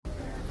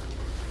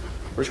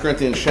1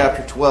 Corinthians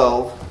chapter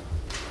 12.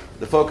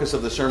 The focus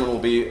of the sermon will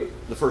be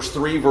the first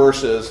three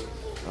verses,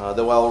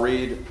 though I'll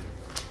read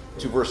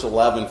to verse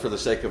 11 for the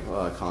sake of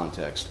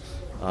context.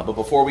 But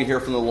before we hear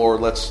from the Lord,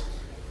 let's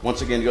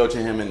once again go to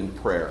Him in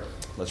prayer.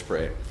 Let's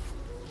pray.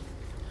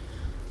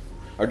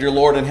 Our dear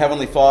Lord and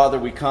Heavenly Father,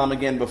 we come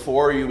again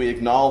before You. We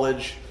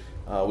acknowledge,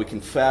 we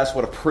confess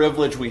what a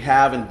privilege we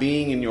have in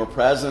being in Your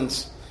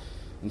presence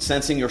and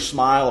sensing Your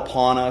smile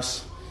upon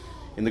us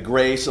in the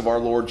grace of our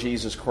Lord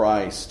Jesus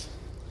Christ.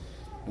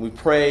 And we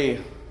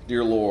pray,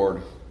 dear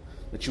Lord,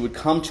 that You would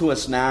come to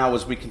us now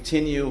as we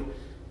continue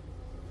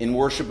in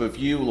worship of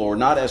You, Lord,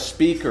 not as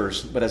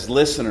speakers, but as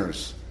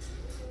listeners.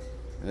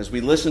 And as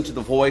we listen to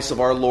the voice of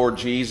our Lord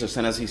Jesus,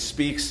 and as He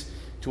speaks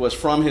to us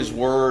from His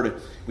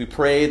Word, we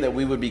pray that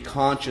we would be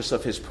conscious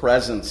of His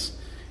presence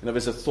and of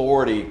His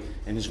authority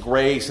and His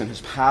grace and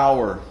His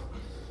power.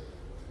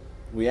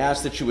 We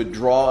ask that You would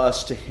draw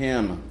us to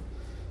Him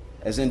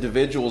as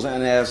individuals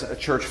and as a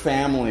church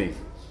family.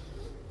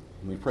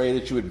 And we pray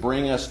that You would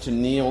bring us to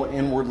kneel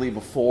inwardly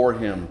before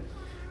Him,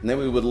 and that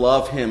we would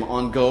love Him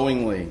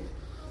ongoingly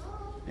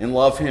and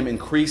love Him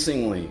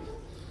increasingly,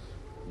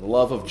 the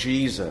love of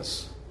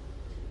Jesus.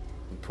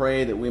 We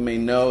pray that we may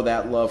know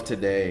that love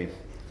today,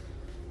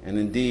 and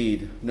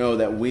indeed know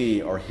that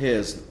we are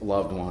His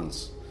loved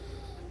ones.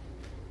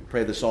 We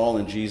pray this all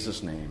in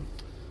Jesus' name.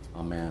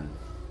 Amen.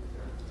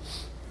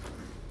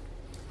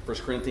 1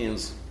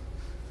 Corinthians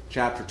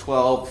chapter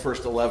 12,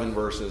 first 11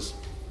 verses.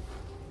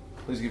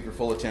 Please give your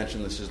full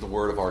attention. This is the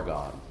word of our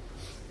God.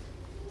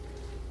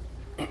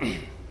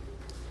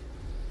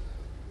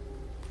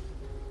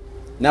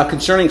 Now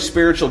concerning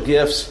spiritual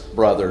gifts,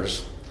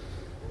 brothers,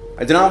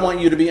 I do not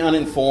want you to be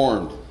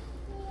uninformed.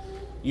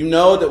 You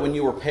know that when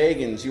you were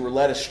pagans, you were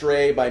led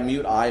astray by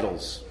mute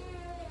idols,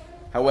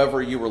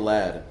 however you were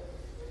led.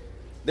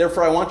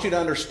 Therefore, I want you to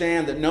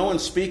understand that no one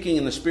speaking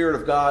in the Spirit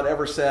of God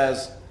ever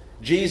says,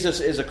 Jesus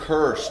is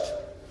accursed.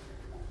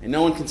 And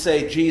no one can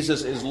say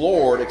Jesus is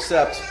Lord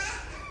except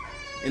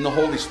in the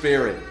Holy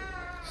Spirit.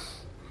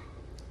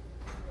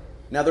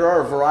 Now there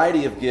are a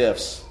variety of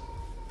gifts,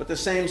 but the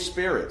same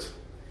Spirit.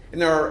 And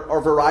there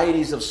are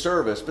varieties of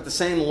service, but the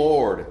same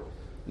Lord.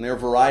 And there are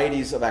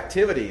varieties of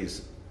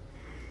activities,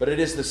 but it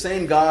is the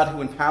same God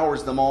who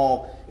empowers them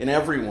all in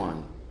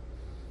everyone.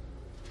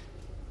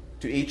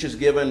 To each is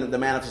given the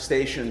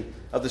manifestation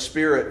of the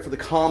Spirit for the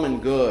common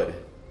good.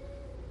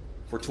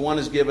 For to one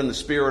is given the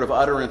spirit of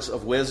utterance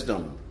of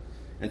wisdom,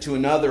 and to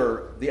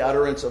another the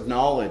utterance of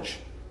knowledge,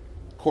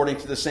 according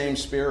to the same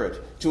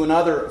Spirit. To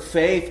another,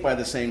 faith by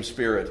the same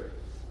Spirit.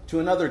 To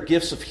another,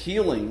 gifts of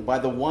healing by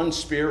the one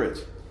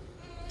Spirit.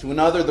 To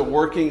another, the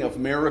working of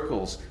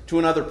miracles. To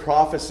another,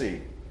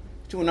 prophecy.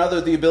 To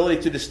another, the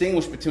ability to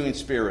distinguish between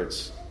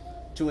spirits.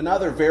 To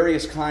another,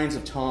 various kinds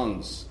of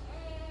tongues.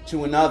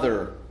 To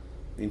another,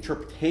 the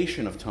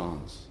interpretation of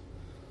tongues.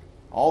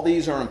 All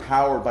these are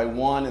empowered by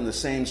one and the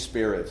same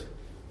Spirit,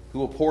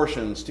 who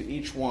apportions to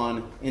each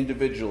one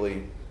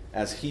individually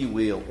as He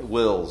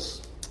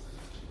wills.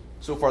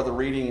 So far, the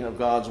reading of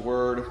God's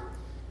Word.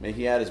 May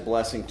He add His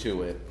blessing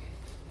to it.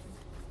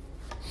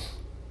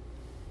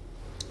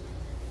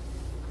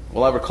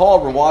 Well, I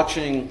recall we're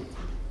watching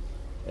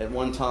at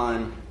one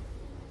time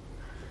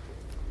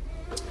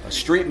a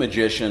street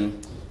magician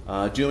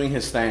doing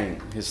his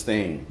thing.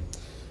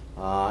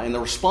 And the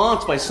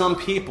response by some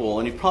people,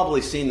 and you've probably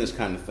seen this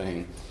kind of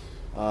thing,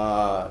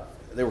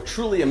 they were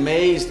truly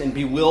amazed and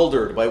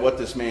bewildered by what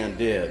this man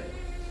did.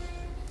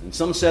 And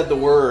some said the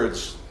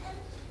words,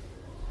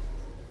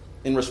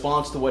 in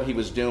response to what he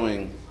was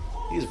doing,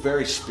 he's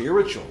very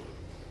spiritual.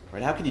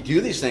 Right? How could he do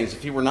these things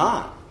if he were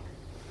not?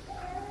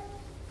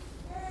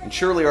 And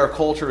surely our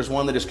culture is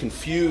one that is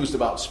confused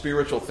about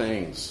spiritual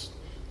things.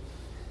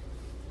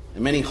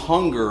 And many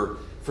hunger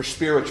for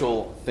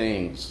spiritual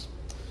things.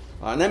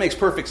 And that makes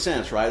perfect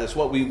sense, right? That's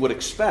what we would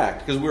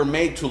expect, because we're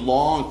made to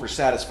long for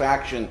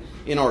satisfaction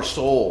in our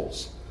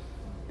souls.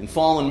 And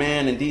fallen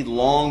man indeed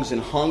longs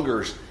and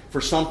hungers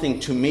for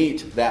something to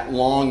meet that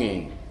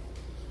longing.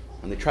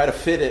 And they try to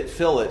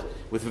fill it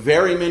with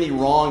very many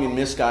wrong and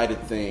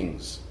misguided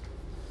things.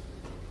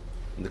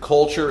 And the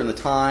culture and the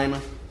time,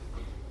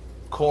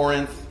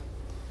 Corinth,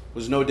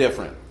 was no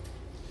different.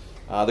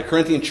 The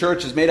Corinthian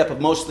church is made up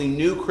of mostly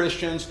new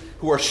Christians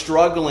who are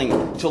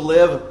struggling to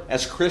live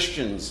as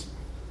Christians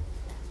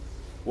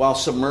while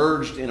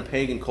submerged in a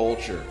pagan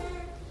culture.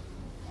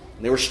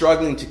 And they were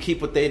struggling to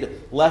keep what they'd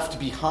left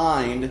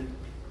behind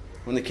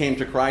when they came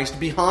to Christ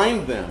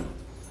behind them.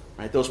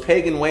 Right? Those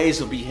pagan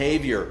ways of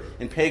behavior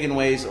and pagan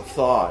ways of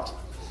thought.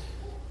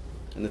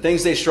 And the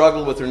things they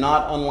struggle with are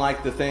not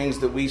unlike the things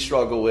that we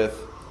struggle with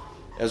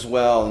as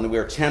well, and that we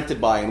are tempted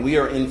by and we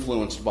are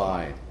influenced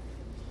by.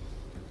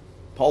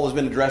 Paul has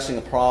been addressing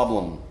a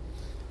problems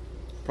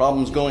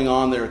going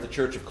on there at the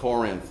church of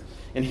Corinth.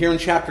 And here in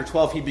chapter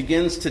 12, he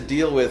begins to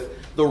deal with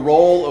the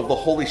role of the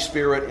Holy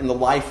Spirit in the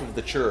life of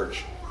the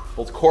church,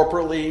 both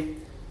corporately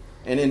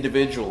and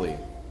individually.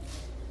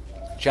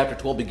 Chapter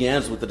 12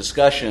 begins with the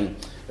discussion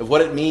of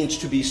what it means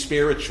to be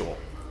spiritual.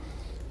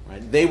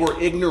 Right? They were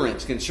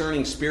ignorant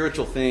concerning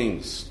spiritual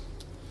things.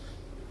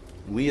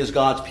 We as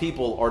God's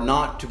people are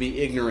not to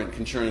be ignorant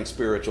concerning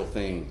spiritual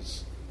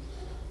things.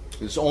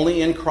 It's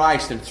only in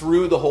Christ and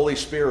through the Holy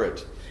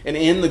Spirit and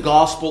in the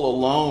gospel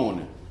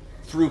alone,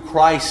 through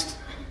Christ,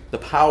 the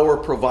power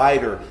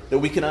provider, that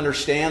we can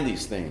understand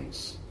these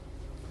things.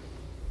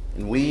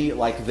 And we,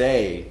 like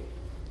they,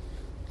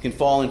 can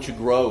fall into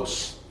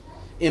gross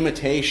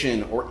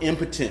imitation or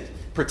impotent,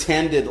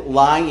 pretended,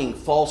 lying,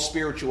 false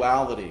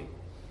spirituality,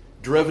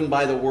 driven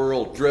by the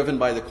world, driven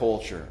by the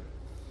culture.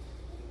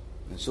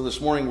 And so this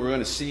morning we're going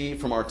to see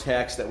from our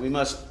text that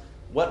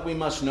what we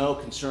must know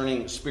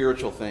concerning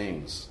spiritual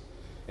things,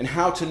 and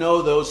how to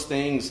know those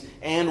things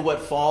and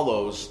what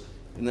follows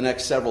in the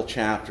next several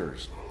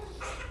chapters.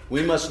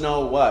 We must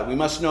know what? We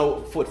must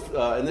know,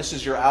 and this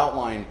is your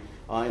outline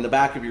in the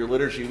back of your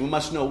liturgy, we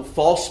must know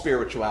false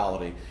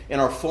spirituality and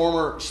our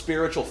former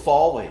spiritual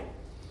folly.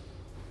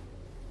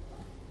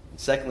 And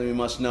secondly, we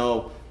must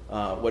know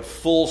what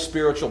full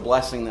spiritual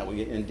blessing that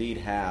we indeed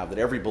have, that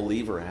every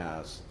believer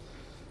has.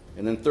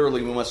 And then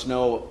thirdly, we must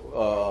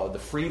know the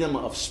freedom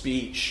of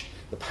speech,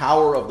 the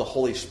power of the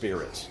Holy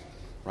Spirit,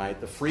 right?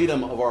 The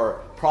freedom of our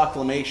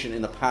proclamation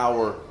in the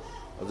power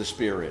of the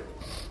Spirit.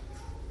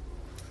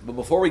 But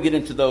before we get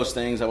into those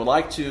things, I would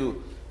like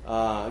to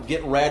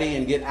get ready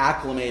and get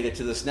acclimated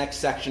to this next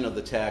section of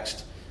the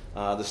text,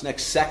 this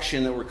next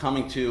section that we're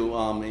coming to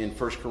in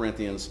 1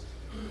 Corinthians,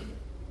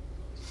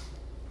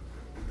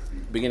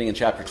 beginning in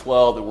chapter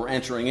 12 that we're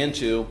entering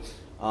into.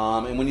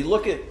 And when you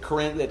look at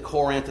Corinth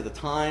at the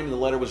time the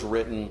letter was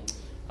written,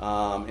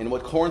 and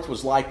what Corinth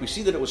was like, we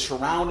see that it was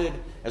surrounded,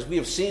 as we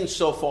have seen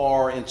so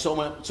far in so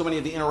many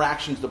of the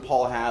interactions that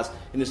Paul has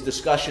in his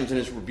discussions and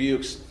his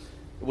rebukes.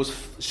 It was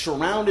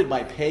surrounded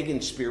by pagan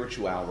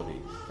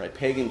spirituality, right?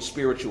 Pagan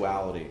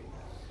spirituality.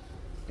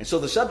 And so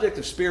the subject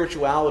of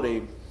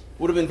spirituality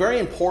would have been very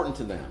important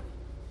to them,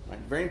 right?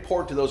 Very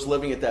important to those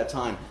living at that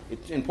time.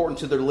 It's important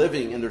to their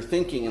living and their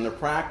thinking and their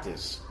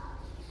practice.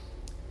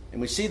 And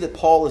we see that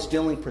Paul is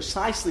dealing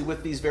precisely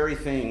with these very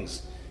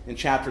things in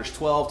chapters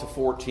 12 to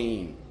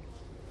 14.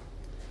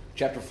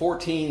 Chapter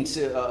 14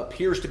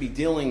 appears to be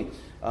dealing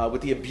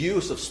with the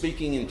abuse of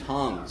speaking in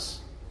tongues.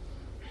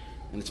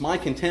 And it's my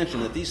contention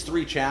that these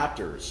three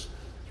chapters,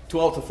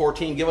 12 to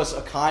 14, give us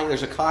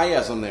there's a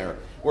chiasm there,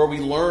 where we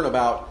learn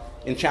about,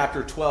 in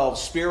chapter 12,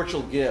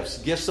 spiritual gifts,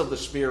 gifts of the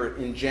Spirit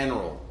in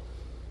general.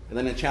 And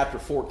then in chapter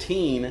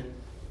 14,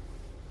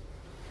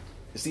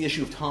 is the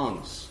issue of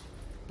tongues.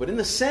 But in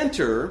the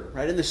center,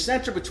 right, in the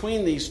center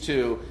between these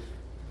two,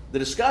 the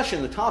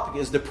discussion, the topic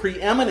is the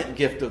preeminent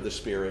gift of the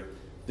Spirit,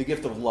 the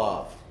gift of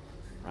love.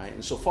 Right?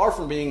 And so far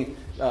from being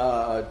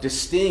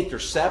distinct or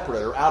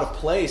separate or out of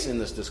place in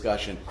this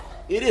discussion,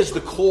 it is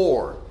the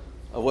core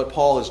of what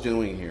Paul is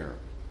doing here.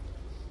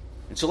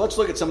 And so let's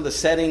look at some of the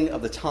setting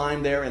of the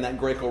time there in that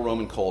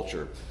Greco-Roman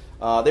culture.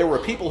 There were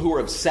people who were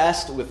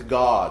obsessed with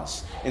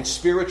gods and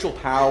spiritual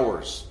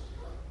powers.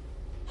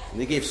 And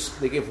they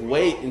gave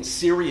weight and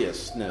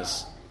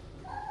seriousness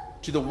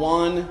to the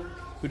one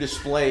who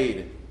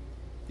displayed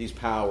these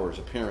powers,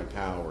 apparent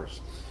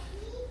powers.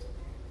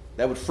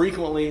 They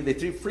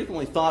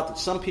frequently thought that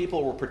some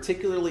people were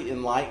particularly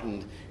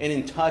enlightened and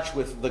in touch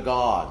with the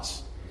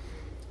gods.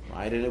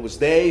 Right? And it was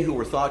they who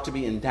were thought to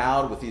be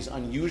endowed with these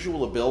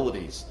unusual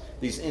abilities,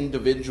 these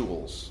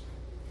individuals,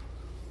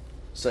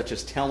 such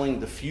as telling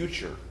the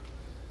future,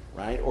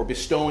 right? Or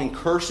bestowing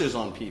curses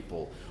on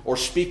people, or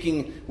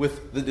speaking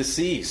with the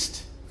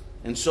deceased,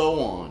 and so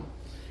on.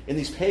 And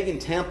these pagan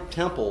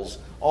temples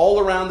all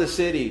around the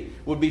city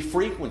would be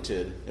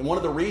frequented, and one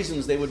of the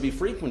reasons they would be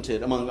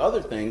frequented, among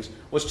other things,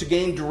 was to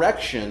gain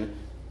direction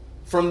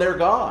from their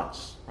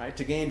gods, right?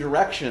 To gain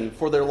direction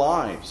for their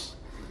lives.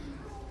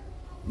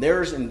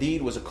 Theirs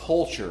indeed was a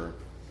culture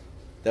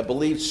that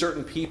believed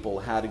certain people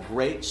had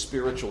great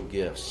spiritual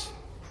gifts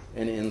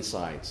and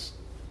insights.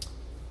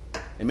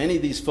 And many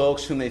of these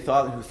folks who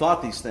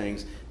thought these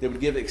things, they would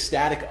give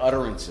ecstatic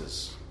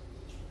utterances.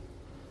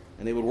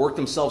 And they would work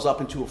themselves up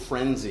into a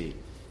frenzy,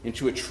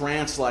 into a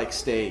trance-like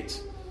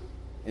state,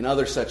 and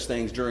other such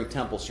things during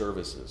temple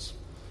services.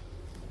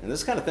 And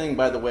this kind of thing,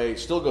 by the way,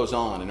 still goes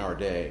on in our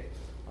day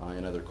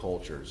in other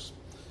cultures.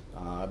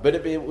 But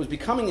it was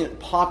becoming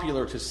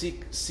popular to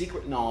seek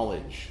secret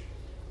knowledge,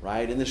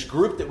 right? And this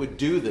group that would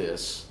do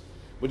this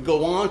would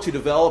go on to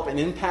develop and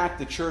impact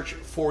the church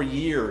for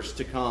years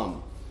to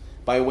come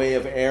by way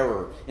of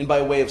error and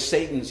by way of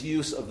Satan's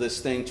use of this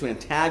thing to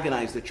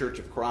antagonize the Church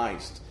of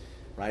Christ,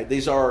 right?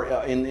 These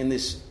are, in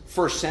this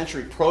first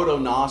century,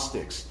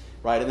 proto-Gnostics,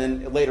 right? And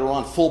then later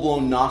on,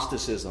 full-blown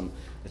Gnosticism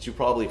that you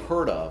probably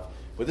heard of.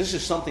 But this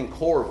is something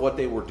core of what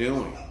they were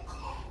doing.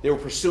 They were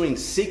pursuing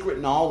secret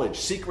knowledge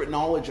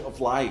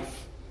of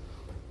life,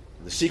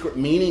 the secret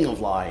meaning of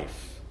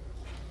life.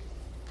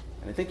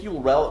 And I think that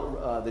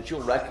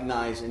you'll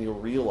recognize and you'll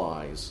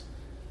realize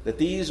that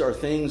these are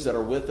things that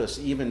are with us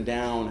even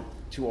down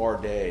to our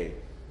day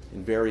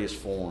in various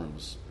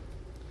forms.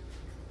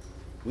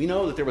 We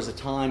know that there was a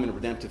time in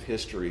redemptive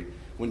history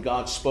when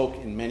God spoke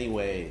in many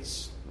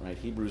ways. Right?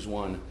 Hebrews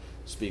 1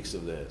 speaks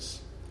of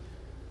this.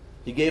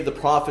 He gave the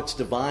prophets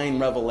divine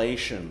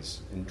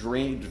revelations, and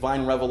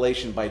divine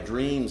revelation by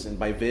dreams and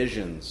by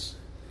visions.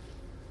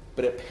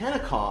 But at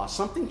Pentecost,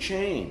 something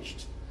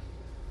changed.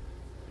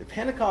 At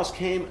Pentecost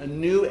came a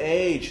new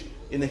age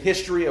in the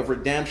history of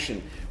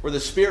redemption, where the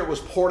Spirit was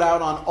poured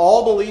out on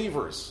all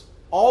believers,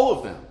 all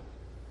of them,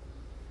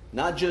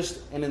 not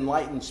just an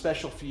enlightened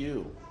special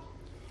few.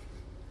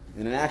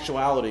 And in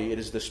actuality, it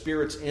is the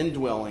Spirit's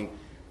indwelling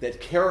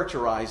that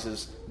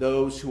characterizes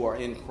those who are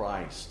in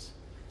Christ.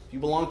 If you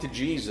belong to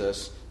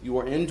Jesus, you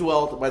are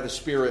indwelt by the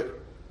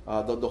Spirit,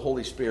 the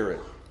Holy Spirit.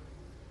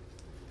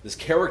 This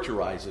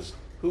characterizes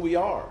who we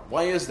are.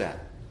 Why is that?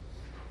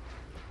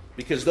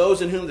 Because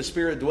those in whom the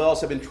Spirit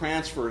dwells have been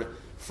transferred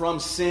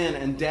from sin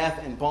and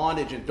death and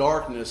bondage and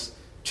darkness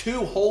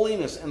to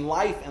holiness and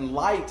life and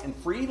light and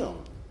freedom.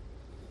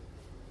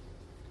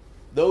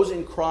 Those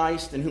in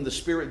Christ in whom the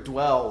Spirit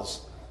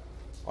dwells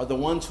are the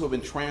ones who have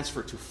been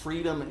transferred to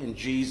freedom in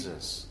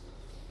Jesus.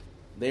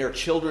 They are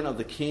children of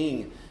the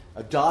King,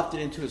 adopted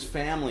into his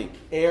family,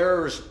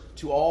 heirs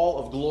to all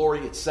of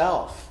glory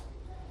itself.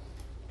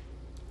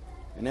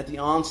 And at the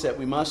onset,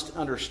 we must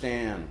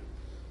understand,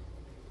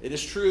 it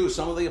is true,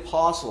 some of the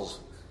apostles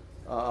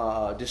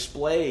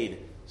displayed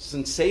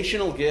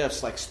sensational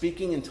gifts like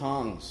speaking in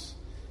tongues.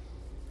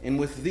 And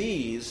with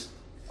these,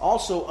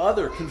 also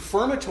other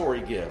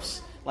confirmatory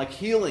gifts like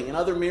healing and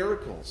other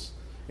miracles.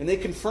 And they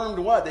confirmed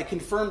what? They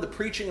confirmed the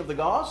preaching of the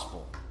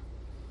gospel.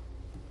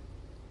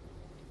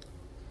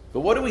 But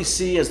what do we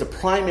see as the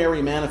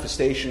primary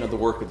manifestation of the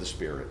work of the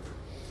Spirit?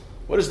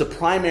 What is the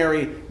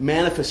primary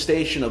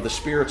manifestation of the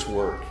Spirit's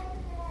work?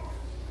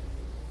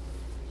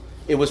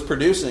 It was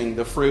producing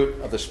the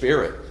fruit of the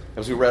Spirit,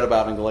 as we read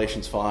about in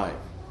Galatians 5.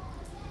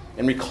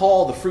 And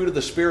recall, the fruit of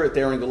the Spirit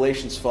there in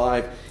Galatians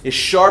 5 is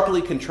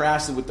sharply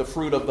contrasted with the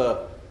fruit of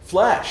the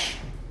flesh.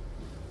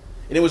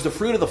 And it was the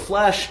fruit of the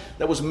flesh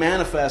that was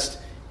manifest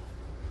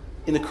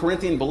in the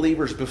Corinthian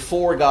believers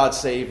before God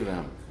saved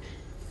them.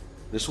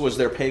 This was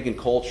their pagan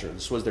culture.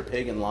 This was their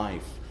pagan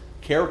life,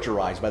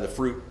 characterized by the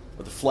fruit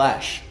of the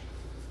flesh.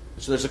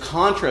 So there's a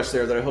contrast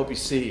there that I hope you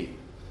see.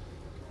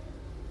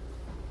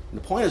 And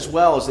the point as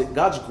well is that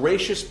God's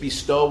gracious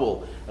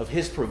bestowal of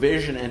his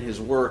provision and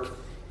his work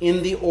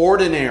in the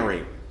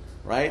ordinary,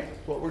 right?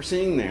 What we're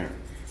seeing there.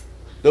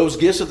 Those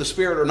gifts of the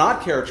Spirit are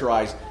not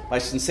characterized by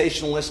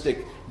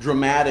sensationalistic,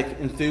 dramatic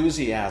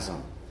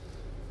enthusiasm.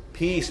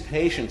 Peace,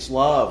 patience,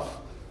 love,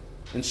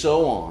 and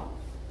so on.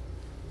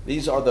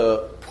 These are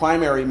the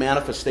primary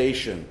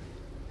manifestation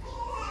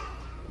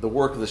of the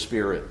work of the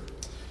Spirit.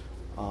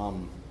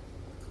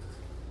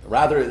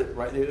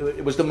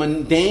 It was the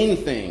mundane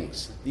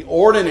things, the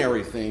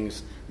ordinary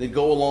things that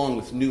go along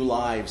with new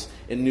lives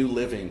and new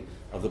living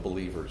of the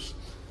believers.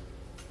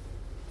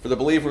 For the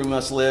believer, we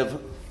must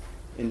live,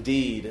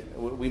 indeed,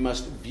 we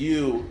must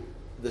view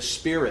the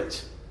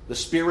Spirit, the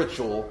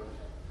spiritual,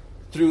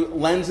 through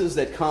lenses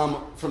that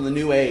come from the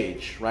new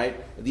age, right?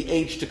 The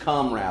age to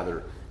come,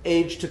 rather.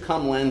 Age to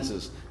come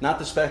lenses, not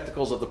the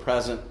spectacles of the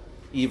present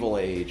evil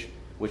age,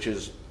 which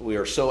is we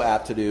are so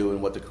apt to do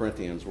and what the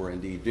Corinthians were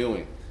indeed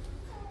doing.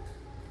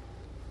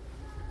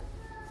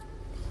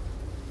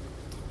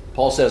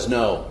 Paul says,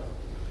 no.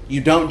 You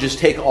don't just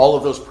take all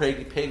of those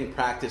pagan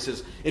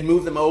practices and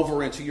move them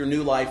over into your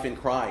new life in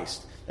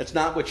Christ. That's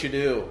not what you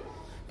do.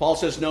 Paul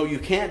says, no, you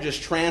can't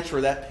just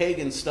transfer that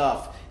pagan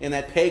stuff and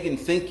that pagan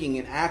thinking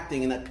and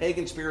acting and that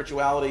pagan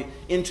spirituality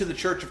into the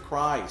church of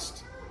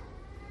Christ.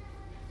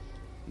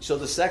 So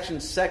the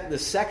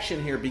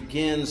section here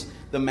begins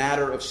the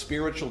matter of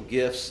spiritual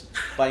gifts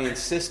by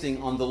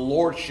insisting on the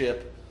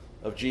lordship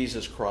of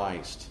Jesus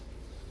Christ.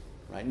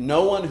 Right?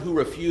 No one who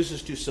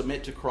refuses to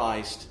submit to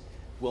Christ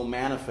will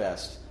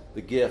manifest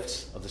the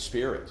gifts of the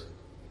Spirit.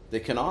 They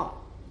cannot.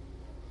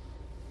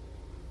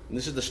 And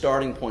this is the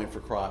starting point for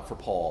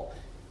Paul.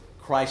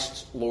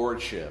 Christ's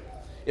lordship.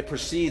 It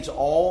precedes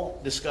all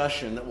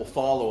discussion that will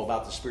follow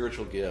about the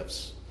spiritual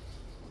gifts.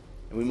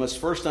 And we must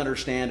first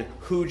understand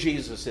who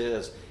Jesus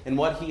is and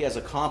what he has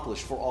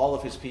accomplished for all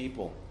of his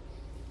people.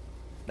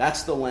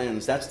 That's the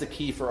lens. That's the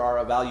key for our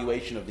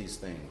evaluation of these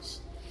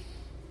things.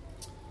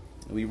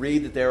 We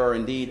read that there are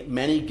indeed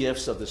many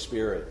gifts of the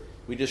Spirit.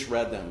 We just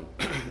read them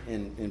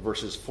in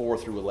verses 4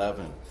 through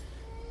 11.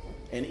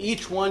 And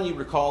each one, you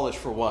recall, is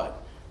for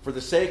what? For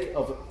the sake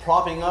of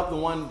propping up the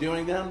one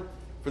doing them?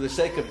 For the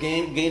sake of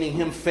gaining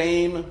him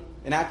fame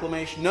and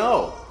acclamation?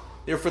 No.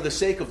 They're for the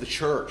sake of the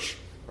church.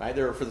 Right?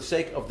 They're for the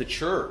sake of the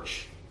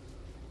church.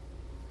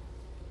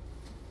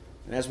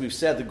 And as we've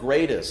said, the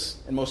greatest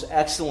and most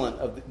excellent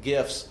of the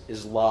gifts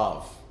is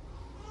love.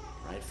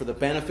 Right? For the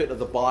benefit of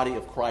the body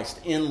of Christ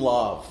in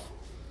love.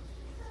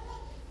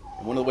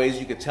 And one of the ways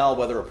you could tell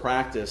whether a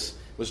practice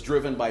was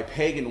driven by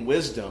pagan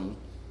wisdom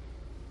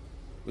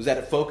was that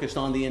it focused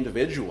on the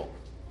individual.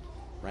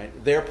 Right?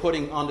 They're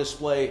putting on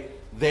display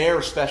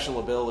their special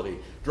ability,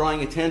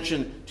 drawing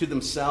attention to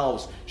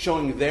themselves,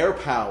 showing their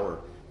power,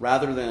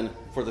 rather than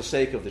for the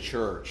sake of the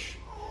church.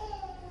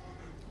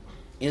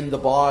 In the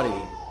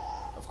body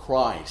of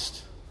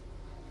Christ,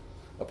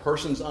 a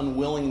person's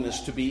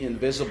unwillingness to be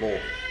invisible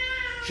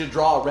should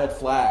draw a red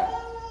flag.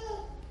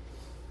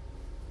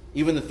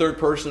 Even the third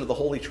person of the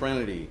Holy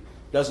Trinity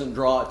doesn't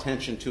draw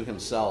attention to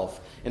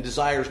himself and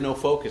desires no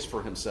focus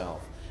for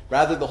himself.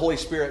 Rather, the Holy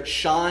Spirit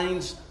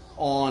shines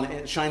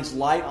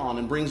light on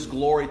and brings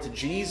glory to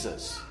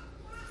Jesus.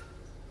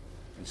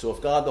 And so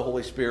if God the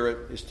Holy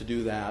Spirit is to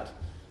do that,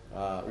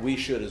 we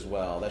should as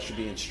well. That should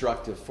be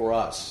instructive for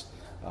us,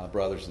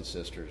 brothers and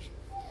sisters.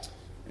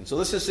 And so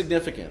this is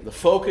significant. The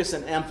focus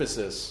and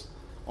emphasis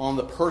on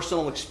the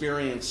personal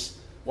experience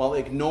while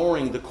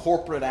ignoring the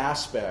corporate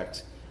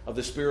aspect of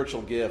the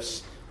spiritual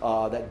gifts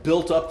that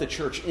built up the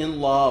church in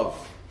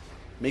love,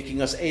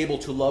 making us able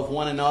to love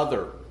one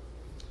another.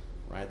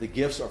 Right? The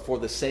gifts are for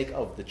the sake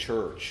of the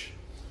church.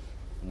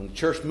 When the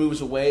church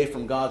moves away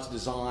from God's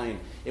design,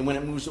 and when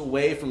it moves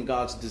away from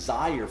God's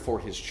desire for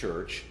His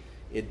church,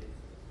 it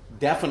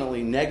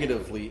definitely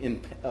negatively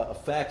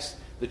affects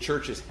the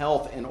church's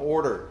health and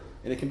order.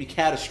 And it can be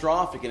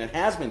catastrophic, and it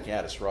has been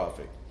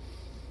catastrophic.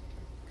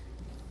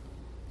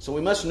 So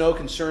we must know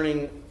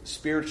concerning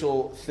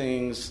spiritual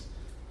things,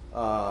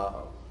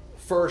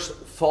 first,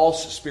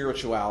 false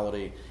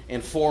spirituality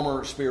and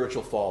former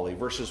spiritual folly,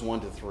 verses 1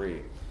 to 3.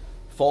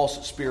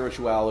 False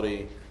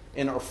spirituality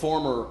and our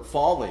former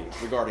folly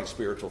regarding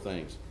spiritual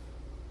things.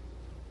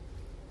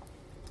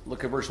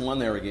 Look at verse 1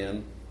 there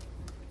again.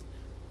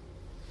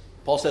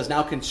 Paul says,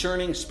 "Now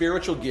concerning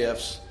spiritual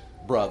gifts,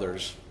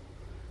 brothers,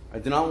 I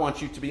do not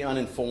want you to be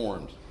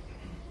uninformed."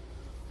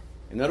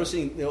 And notice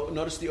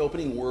the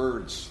opening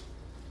words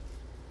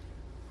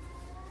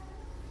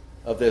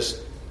of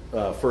this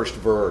first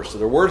verse. So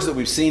they're words that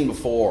we've seen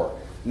before.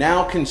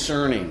 Now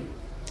concerning.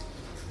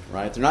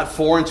 Right? They're not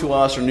foreign to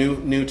us or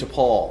new to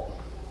Paul.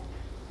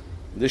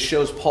 This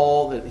shows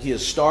Paul that he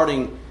is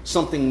starting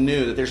something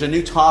new, that there's a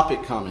new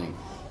topic coming.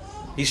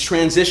 He's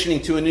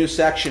transitioning to a new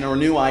section or a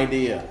new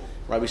idea.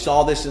 Right? We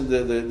saw this in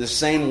the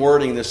same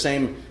wording, the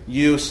same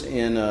use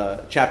in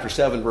chapter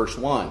 7, verse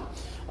 1.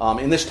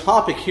 And this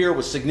topic here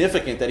was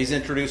significant that he's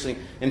introducing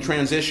and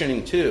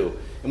transitioning to.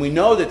 And we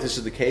know that this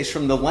is the case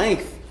from the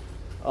length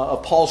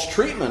of Paul's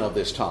treatment of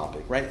this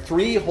topic. Right?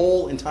 3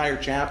 whole entire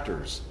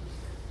chapters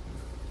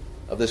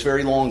of this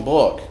very long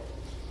book.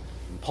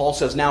 Paul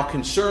says, now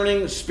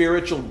concerning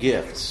spiritual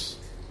gifts.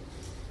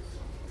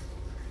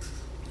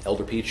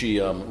 Elder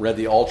Peachy read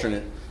the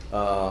alternate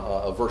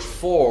verse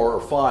 4 or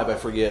 5, I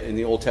forget, in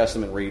the Old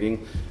Testament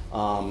reading.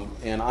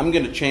 And I'm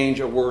going to change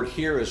a word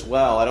here as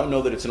well. I don't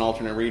know that it's an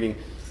alternate reading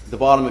at the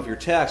bottom of your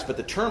text, but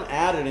the term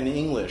added in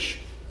English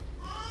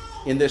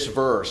in this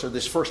verse, or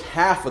this first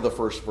half of the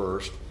first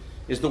verse,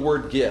 is the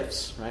word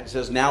gifts. Right? It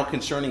says, now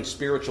concerning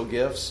spiritual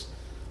gifts.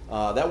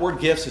 That word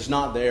gifts is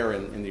not there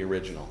in the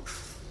original.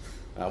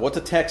 What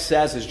the text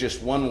says is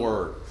just one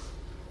word,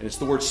 and it's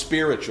the word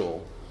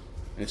spiritual,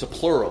 and it's a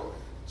plural,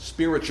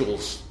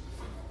 spirituals.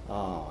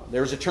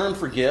 There's a term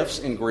for gifts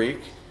in Greek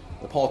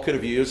that Paul could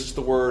have used. It's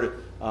the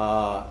word,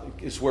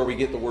 it's where we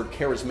get the word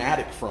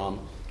charismatic from,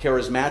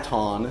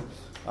 charismaton.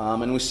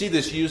 And we see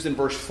this used in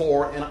verse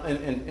 4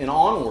 and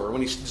onward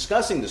when he's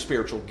discussing the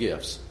spiritual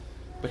gifts.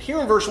 But here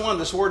in verse 1,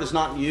 this word is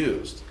not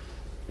used.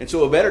 And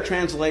so a better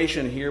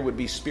translation here would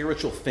be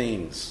spiritual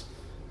things.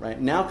 Right?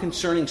 Now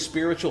concerning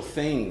spiritual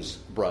things,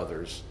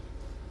 brothers,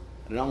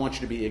 I do not want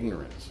you to be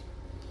ignorant.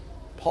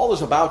 Paul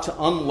is about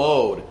to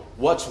unload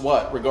what's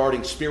what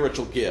regarding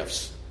spiritual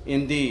gifts,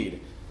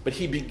 indeed. But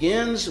he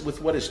begins with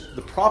what is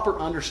the proper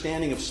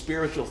understanding of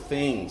spiritual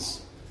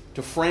things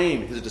to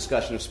frame his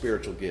discussion of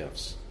spiritual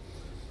gifts.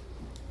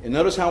 And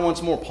notice how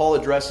once more Paul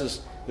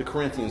addresses the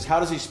Corinthians. How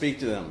does he speak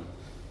to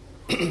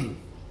them?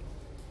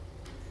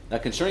 Now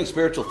concerning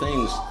spiritual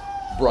things,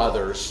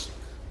 brothers,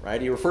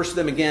 right? He refers to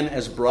them again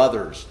as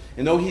brothers.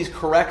 And though he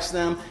corrects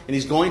them, and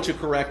he's going to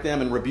correct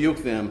them and rebuke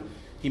them,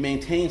 he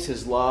maintains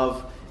his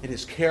love and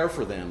his care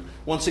for them.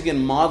 Once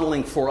again,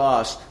 modeling for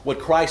us what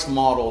Christ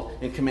modeled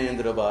and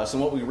commanded of us.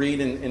 And what we read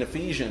in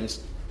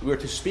Ephesians, we are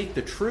to speak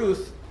the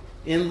truth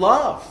in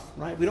love,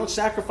 right? We don't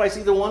sacrifice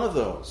either one of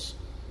those.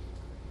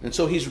 And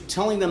so he's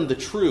telling them the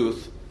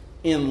truth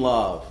in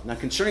love. Now,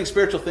 concerning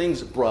spiritual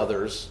things,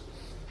 brothers,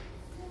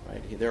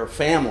 right? They're a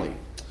family,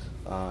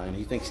 and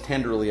he thinks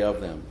tenderly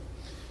of them.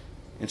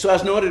 And so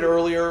as noted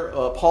earlier,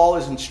 Paul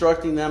is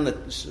instructing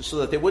them so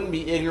that they wouldn't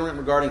be ignorant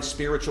regarding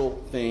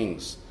spiritual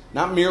things.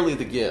 Not merely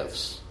the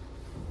gifts,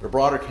 but a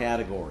broader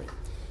category.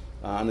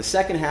 And the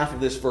second half of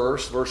this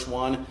verse, verse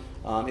 1,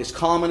 is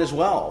common as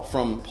well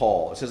from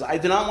Paul. It says, I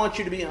do not want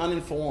you to be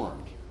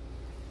uninformed.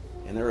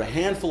 And there are a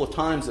handful of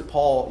times that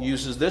Paul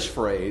uses this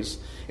phrase.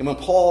 And when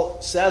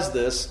Paul says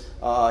this,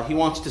 he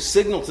wants to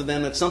signal to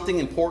them that something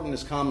important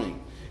is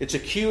coming. It's a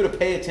cue to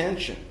pay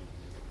attention.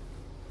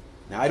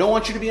 Now, I don't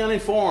want you to be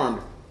uninformed.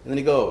 And then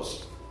he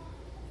goes.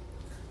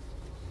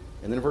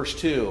 And then verse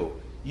 2.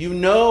 You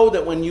know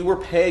that when you were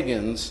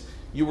pagans,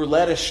 you were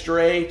led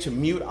astray to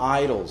mute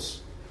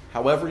idols,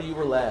 however you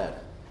were led.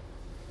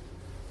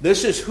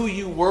 This is who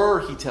you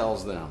were, he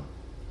tells them.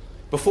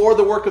 Before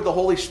the work of the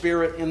Holy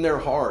Spirit in their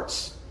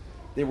hearts,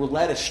 they were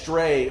led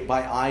astray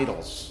by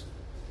idols.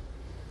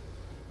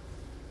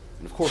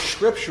 And of course,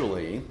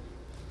 scripturally,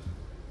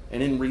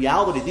 and in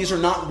reality, these are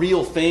not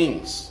real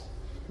things.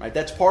 Right?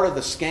 That's part of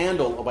the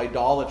scandal of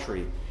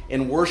idolatry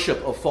and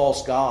worship of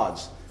false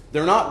gods.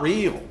 They're not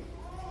real,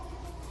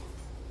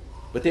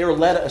 but they are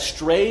led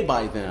astray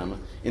by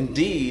them.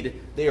 Indeed,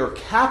 they are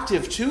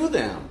captive to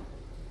them.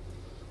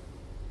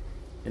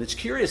 And it's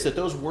curious that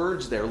those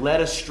words there, led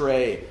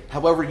astray,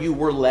 however you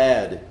were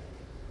led,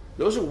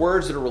 those are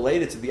words that are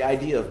related to the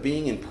idea of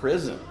being in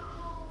prison,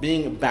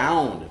 being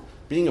bound,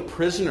 being a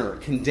prisoner,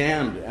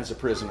 condemned as a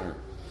prisoner.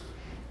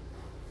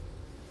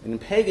 And in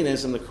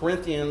paganism, the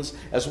Corinthians,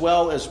 as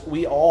well as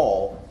we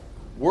all,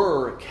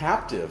 were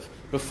captive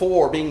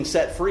before being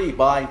set free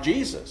by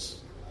Jesus.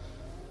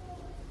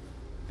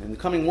 In the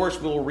coming verse,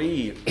 we'll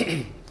read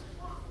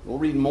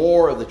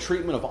more of the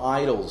treatment of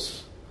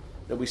idols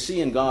that we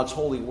see in God's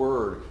holy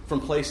word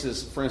from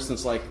places, for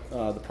instance, like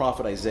the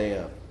prophet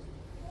Isaiah.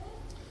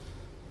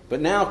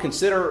 But now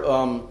consider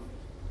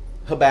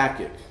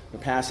Habakkuk, the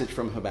passage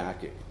from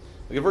Habakkuk.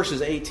 Look at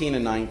verses 18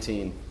 and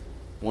 19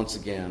 once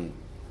again.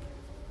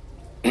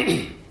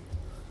 He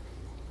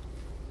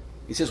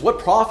says, "What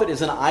profit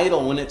is an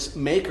idol when its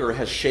maker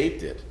has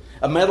shaped it?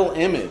 A metal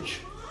image,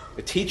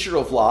 a teacher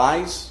of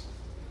lies?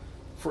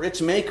 For its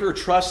maker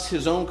trusts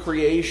his own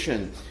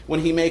creation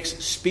when he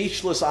makes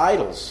speechless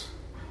idols.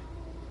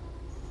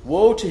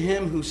 Woe to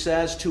him who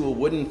says to a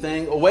wooden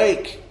thing,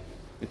 'Awake,'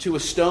 and to a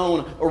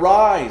stone,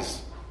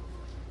 'Arise.'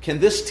 Can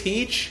this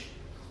teach?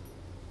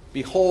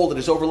 Behold, it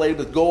is overlaid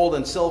with gold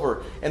and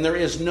silver, and there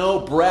is no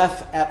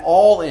breath at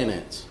all in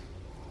it."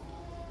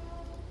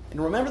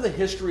 And remember the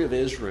history of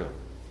Israel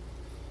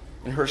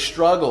and her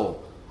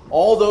struggle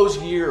all those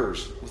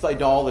years with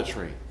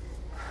idolatry.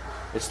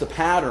 It's the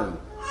pattern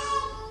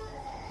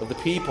of the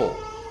people.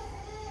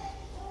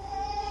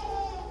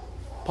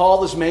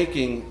 Paul is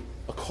making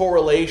a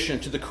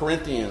correlation to the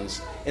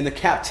Corinthians in the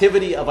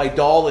captivity of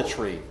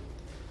idolatry.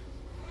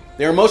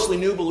 They are mostly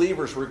new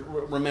believers,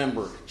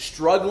 remember,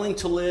 struggling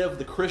to live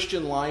the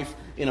Christian life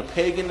in a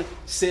pagan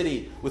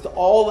city with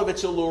all of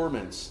its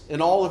allurements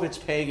and all of its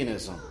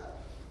paganism.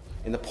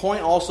 And the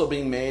point also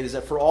being made is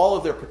that for all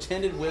of their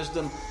pretended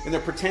wisdom and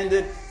their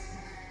pretended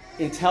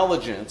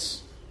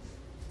intelligence,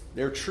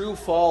 their true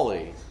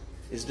folly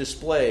is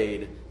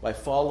displayed by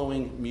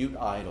following mute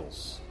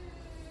idols.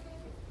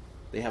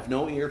 They have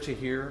no ear to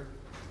hear.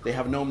 They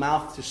have no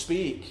mouth to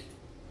speak.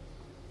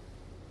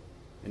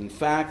 In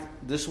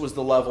fact, this was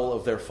the level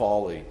of their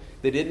folly.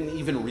 They didn't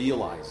even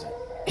realize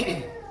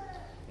it.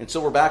 And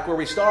so we're back where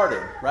we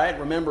started, right?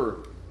 Remember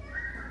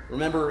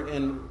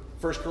in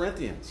 1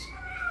 Corinthians.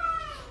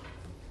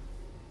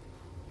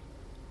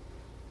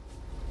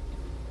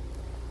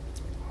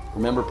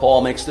 Remember,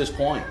 Paul makes this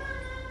point.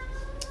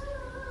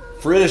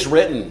 "For it is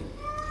written,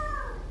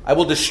 I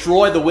will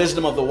destroy the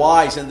wisdom of the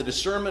wise, and the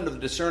discernment of the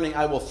discerning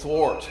I will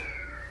thwart.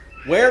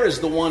 Where is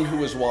the one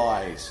who is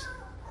wise?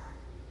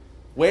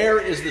 Where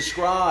is the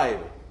scribe?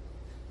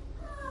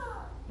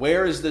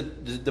 Where is the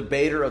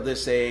debater of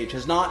this age?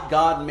 Has not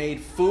God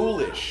made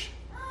foolish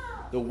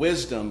the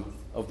wisdom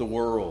of the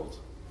world?"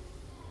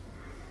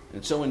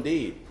 And so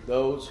indeed,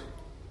 those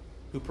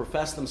who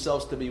profess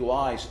themselves to be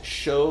wise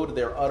showed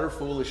their utter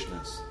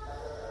foolishness.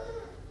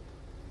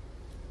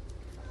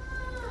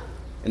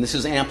 And this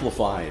is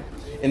amplified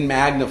and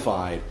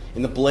magnified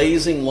in the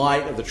blazing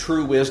light of the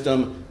true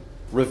wisdom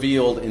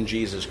revealed in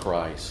Jesus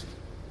Christ.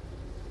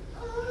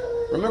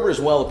 Remember as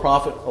well the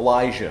prophet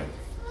Elijah,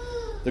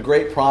 the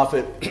great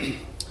prophet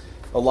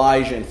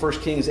Elijah in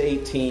 1 Kings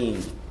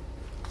 18.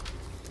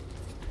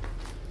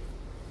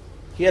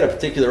 He had a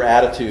particular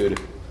attitude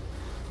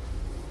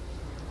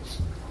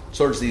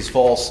towards these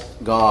false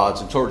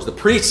gods and towards the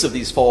priests of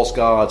these false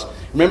gods.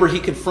 Remember, he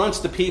confronts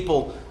the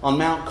people on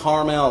Mount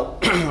Carmel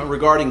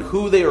regarding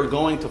who they are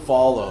going to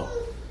follow.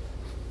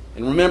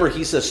 And remember,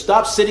 he says,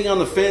 stop sitting on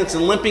the fence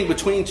and limping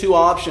between two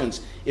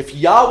options. If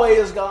Yahweh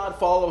is God,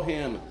 follow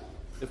him.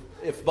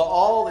 If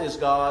Baal is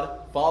God,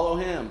 follow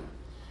him.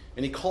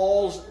 And he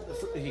calls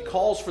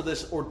for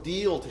this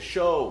ordeal to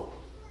show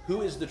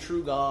who is the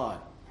true God.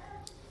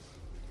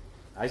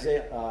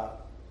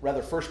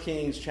 1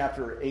 Kings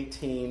chapter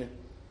 18,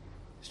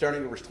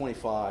 starting at verse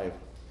 25.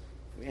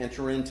 We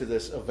enter into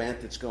this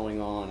event that's going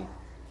on.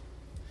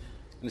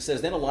 And it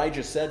says, "Then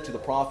Elijah said to the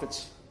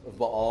prophets of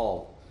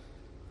Baal,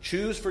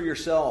 'Choose for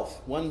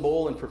yourself one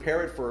bull and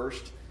prepare it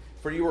first,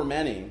 for you are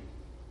many,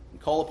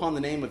 and call upon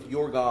the name of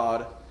your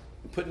God,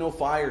 and put no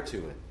fire to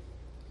it.'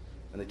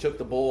 And they took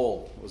the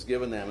bull that was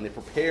given them, and they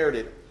prepared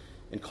it,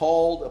 and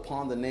called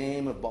upon the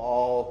name of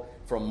Baal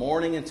from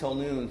morning until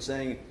noon,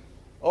 saying,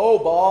 'O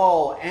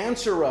Baal,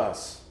 answer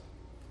us.'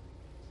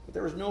 But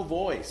there was no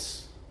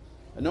voice,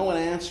 and no one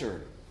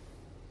answered.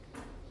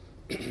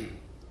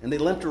 And they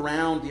limped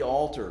around the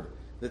altar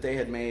that they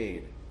had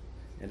made.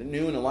 And at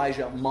noon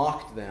Elijah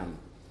mocked them,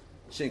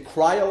 saying,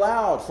 'Cry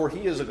aloud, for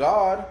he is a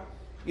god.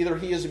 Either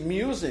he is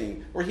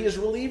musing, or he is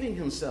relieving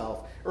himself,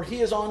 or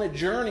he is on a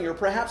journey, or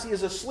perhaps he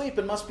is asleep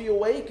and must be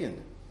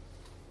awakened.'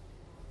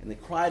 And they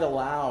cried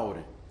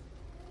aloud,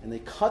 and they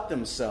cut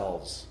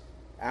themselves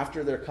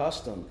after their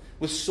custom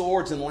with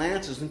swords and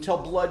lances until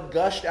blood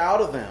gushed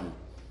out of them.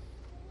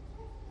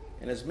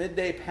 And as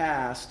midday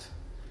passed,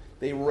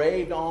 They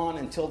raved on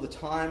until the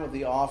time of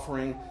the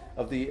offering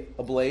of the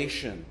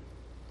oblation.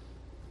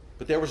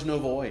 But there was no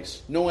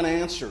voice. No one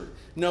answered.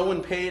 No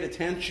one paid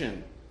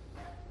attention.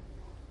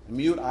 A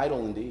mute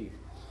idol indeed.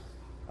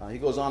 He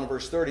goes on in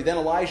verse 30. Then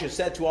Elijah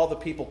said to all the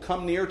people,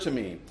 "Come near to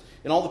me."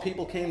 And all the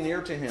people came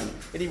near to him.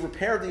 And he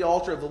repaired the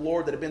altar of the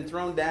Lord that had been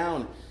thrown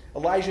down.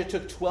 Elijah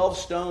took 12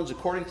 stones,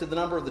 according to the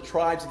number of the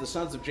tribes of the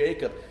sons of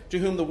Jacob, to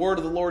whom the word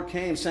of the Lord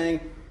came, saying,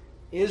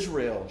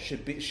 "Israel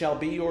shall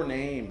be your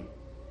name."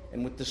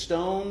 And with the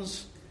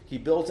stones he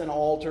built an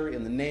altar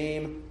in the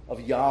name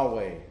of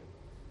Yahweh.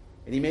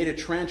 And he made a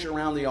trench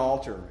around the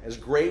altar, as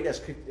great as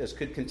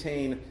could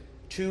contain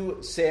 2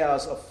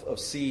 seahs of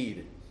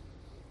seed.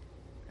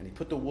 And he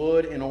put the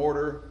wood in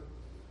order,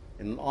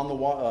 and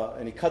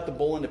and he cut the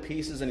bull into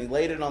pieces, and he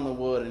laid it on the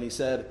wood, and he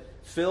said,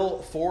 "Fill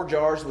 4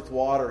 jars with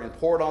water, and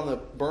pour it on the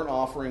burnt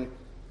offering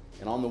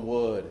and on the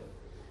wood."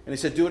 And he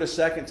said, "Do it a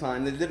second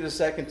time." They did it a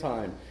second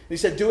time. And he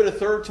said, "Do it a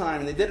third time."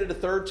 And they did it a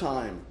third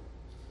time.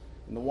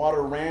 And the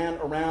water ran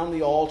around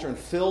the altar and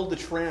filled the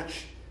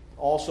trench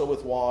also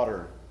with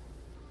water.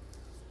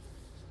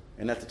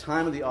 And at the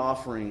time of the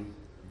offering,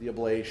 the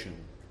oblation,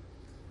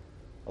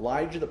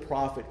 Elijah the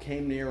prophet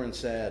came near and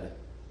said,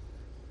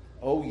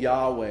 "O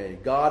Yahweh,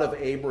 God of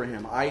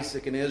Abraham,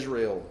 Isaac, and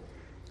Israel,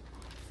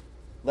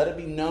 let it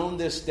be known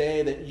this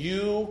day that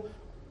you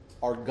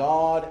are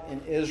God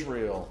in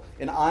Israel,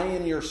 and I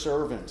am your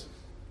servant.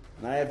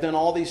 And I have done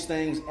all these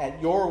things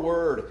at your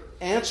word.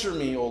 Answer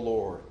me, O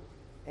Lord.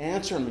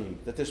 Answer me,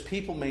 that this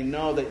people may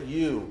know that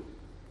you,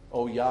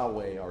 O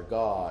Yahweh, are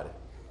God,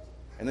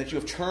 and that you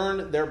have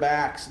turned their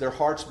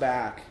hearts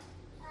back."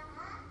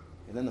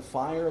 And then the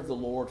fire of the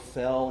Lord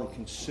fell and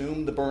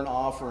consumed the burnt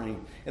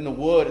offering, and the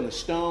wood, and the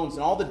stones,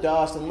 and all the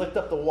dust, and licked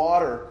up the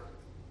water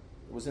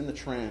that was in the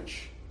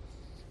trench.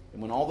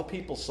 And when all the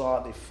people saw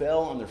it, they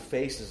fell on their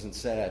faces and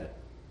said,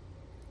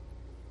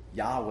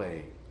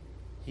 "Yahweh,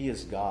 He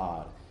is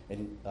God,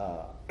 and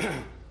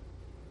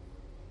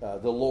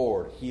the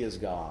Lord, He is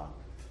God."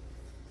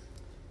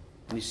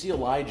 And you see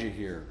Elijah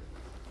here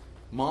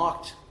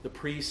mocked the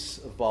priests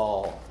of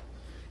Baal.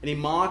 And he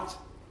mocked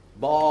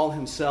Baal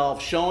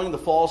himself, showing the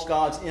false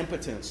god's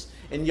impotence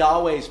and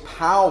Yahweh's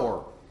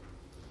power.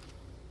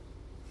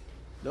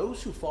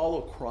 Those who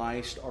follow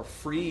Christ are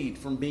freed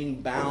from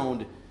being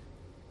bound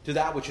to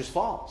that which is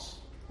false.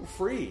 We're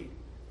free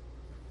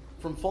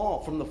from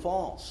the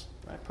false.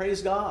 Right?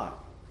 Praise God.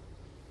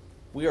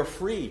 We are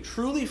free,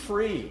 truly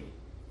free.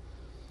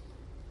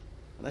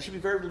 And that should be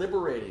very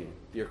liberating,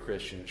 dear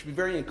Christian. It should be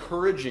very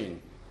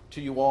encouraging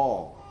to you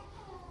all.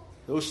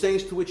 Those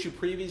things to which you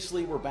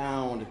previously were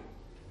bound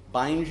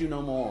bind you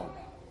no more.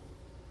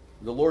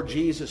 The Lord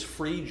Jesus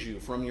freed you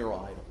from your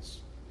idols.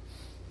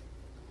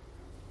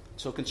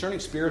 So concerning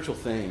spiritual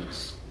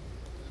things,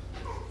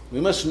 we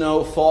must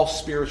know false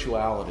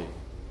spirituality,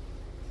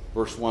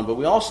 verse 1, but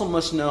we also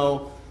must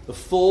know the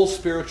full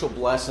spiritual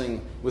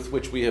blessing with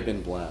which we have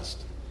been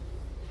blessed.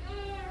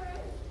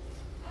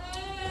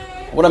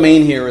 What I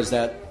mean here is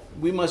that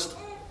we must,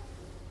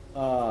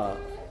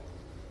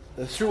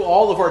 through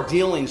all of our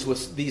dealings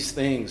with these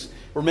things,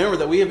 remember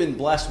that we have been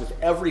blessed with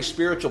every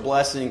spiritual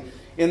blessing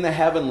in the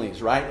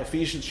heavenlies, right?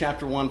 Ephesians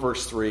chapter 1,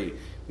 verse 3.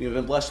 We have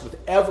been blessed with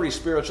every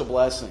spiritual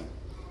blessing.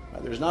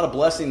 There's not a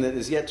blessing that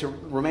is yet to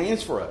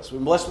remains for us. We've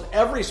been blessed with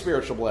every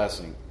spiritual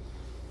blessing.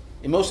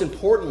 And most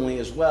importantly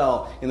as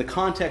well, in the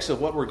context of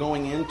what we're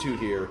going into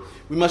here,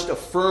 we must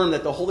affirm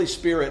that the Holy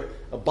Spirit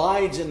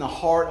abides in the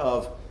heart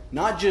of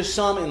not just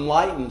some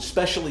enlightened,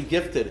 specially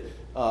gifted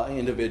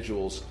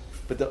individuals,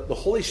 but the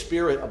Holy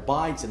Spirit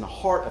abides in the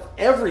heart of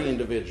every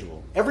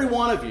individual, every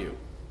one of you.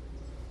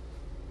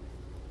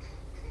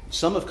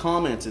 Some have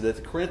commented that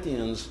the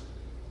Corinthians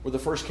were the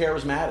first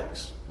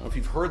charismatics. I don't know if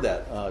you've heard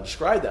that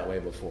described that way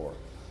before.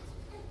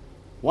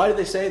 Why did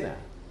they say that?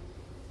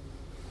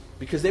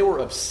 Because they were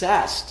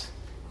obsessed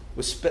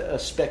with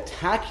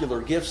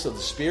spectacular gifts of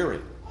the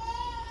Spirit.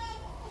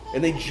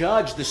 And they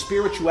judged the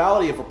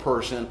spirituality of a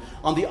person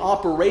on the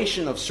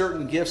operation of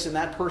certain gifts in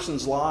that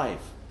person's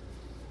life.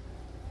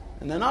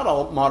 And then not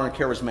all modern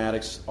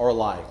charismatics are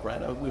alike,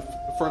 right? We've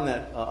affirmed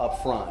that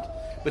up front.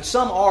 But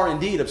some are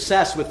indeed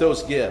obsessed with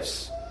those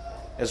gifts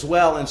as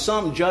well, and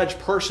some judge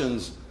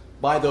persons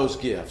by those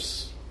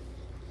gifts.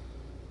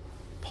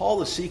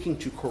 Paul is seeking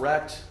to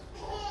correct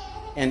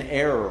an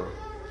error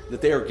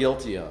that they are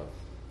guilty of.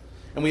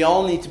 And we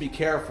all need to be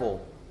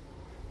careful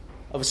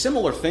of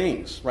similar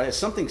things, right?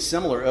 Something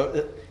similar.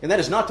 And that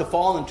is not to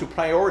fall into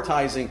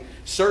prioritizing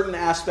certain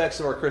aspects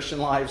of our Christian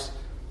lives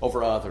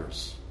over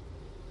others.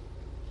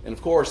 And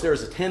of course, there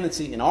is a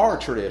tendency in our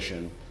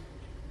tradition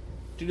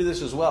to do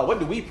this as well. What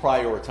do we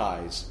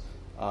prioritize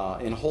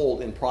and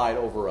hold in pride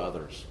over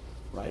others,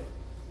 right?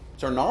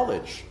 It's our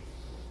knowledge.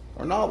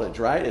 Our knowledge,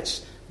 right?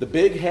 It's the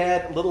big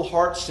head, little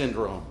heart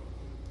syndrome.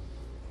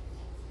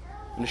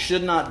 And it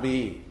should not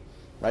be,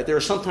 right? There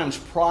is sometimes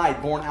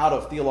pride born out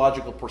of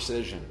theological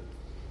precision.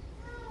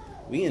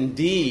 We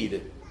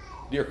indeed,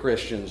 dear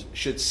Christians,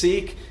 should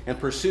seek and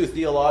pursue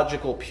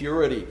theological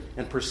purity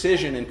and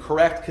precision and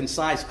correct,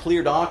 concise,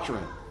 clear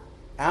doctrine.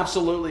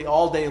 Absolutely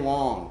all day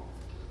long.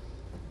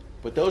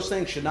 But those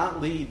things should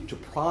not lead to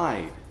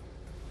pride.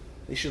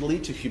 They should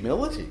lead to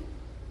humility.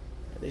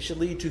 They should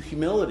lead to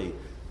humility.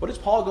 What does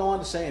Paul go on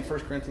to say in 1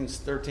 Corinthians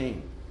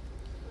 13?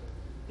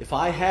 If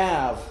I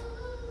have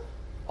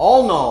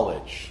all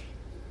knowledge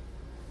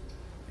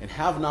and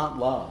have not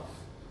love,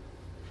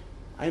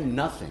 I am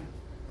nothing,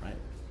 right?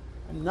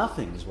 I'm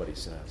nothing is what he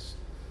says.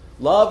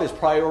 Love is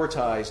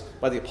prioritized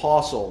by the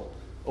apostle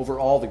over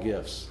all the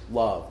gifts.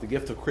 Love, the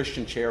gift of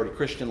Christian charity,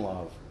 Christian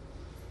love.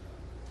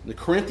 The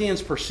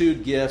Corinthians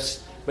pursued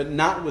gifts, but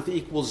not with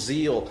equal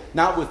zeal,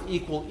 not with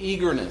equal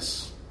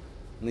eagerness.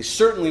 And they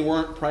certainly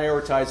weren't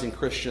prioritizing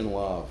Christian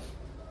love.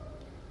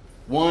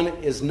 One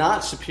is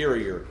not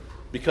superior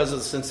because of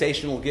the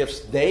sensational gifts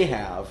they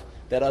have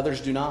that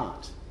others do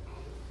not.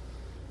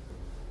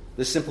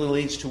 This simply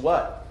leads to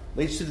what?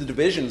 Leads to the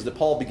divisions that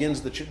Paul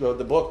begins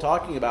the book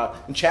talking about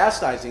and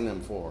chastising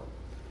them for.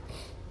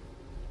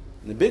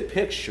 And the big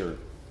picture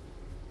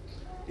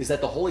is that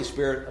the Holy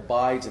Spirit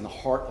abides in the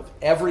heart of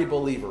every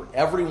believer,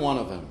 every one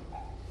of them.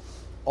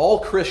 All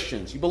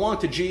Christians. You belong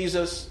to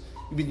Jesus.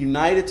 You've been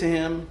united to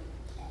Him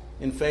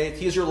in faith.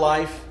 He is your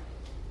life.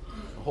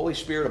 The Holy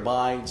Spirit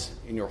abides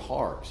in your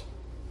heart.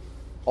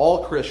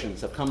 All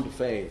Christians have come to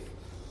faith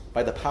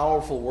by the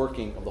powerful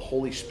working of the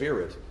Holy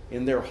Spirit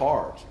in their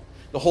heart.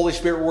 The Holy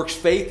Spirit works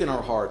faith in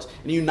our hearts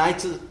and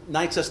unites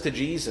us to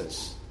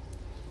Jesus.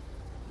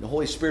 The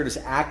Holy Spirit is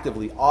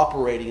actively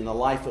operating in the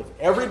life of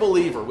every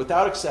believer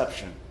without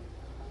exception.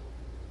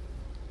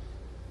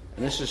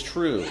 And this is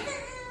true.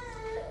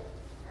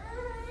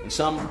 And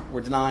some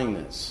were denying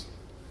this.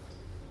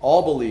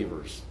 All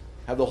believers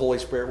have the Holy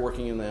Spirit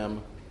working in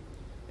them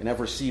and have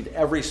received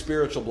every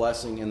spiritual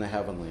blessing in the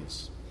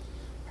heavenlies.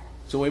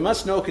 So we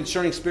must know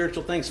concerning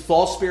spiritual things,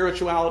 false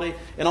spirituality,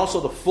 and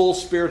also the full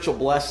spiritual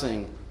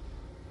blessing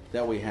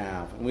that we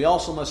have. And we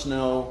also must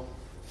know,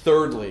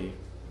 thirdly,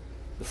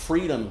 the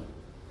freedom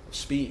of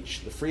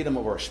speech, the freedom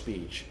of our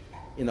speech,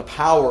 in the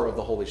power of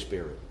the Holy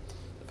Spirit.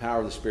 The power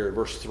of the Spirit.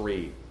 Verse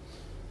 3.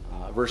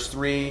 Verse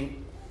 3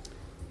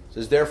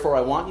 says, "Therefore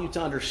I want you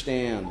to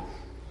understand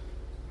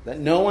that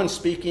no one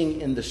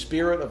speaking in the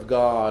Spirit of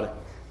God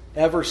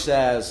ever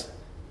says,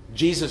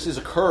 'Jesus is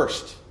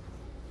accursed.'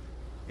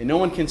 And no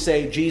one can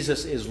say,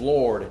 'Jesus is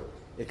Lord,'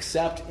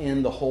 except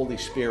in the Holy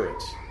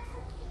Spirit."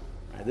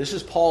 Right, this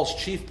is Paul's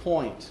chief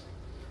point. This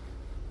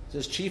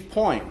is his chief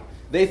point.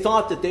 They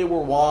thought that they were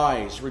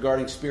wise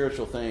regarding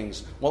spiritual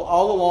things, while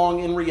all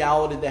along, in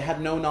reality, they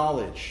had no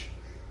knowledge.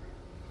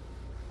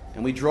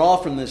 And we draw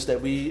from this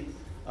that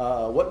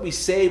what we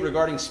say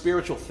regarding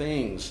spiritual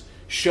things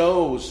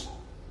shows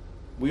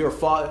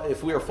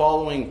if we are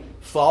following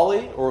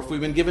folly or if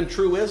we've been given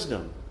true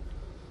wisdom.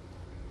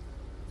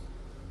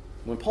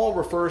 When Paul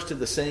refers to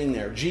the saying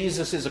there,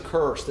 Jesus is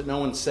accursed, that no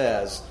one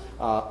says,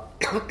 no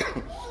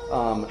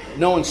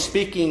one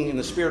speaking in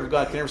the Spirit of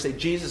God can ever say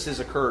Jesus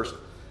is accursed.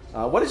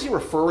 What is he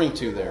referring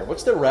to there?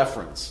 What's the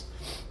reference?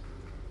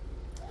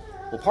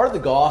 Well, part of the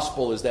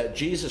gospel is that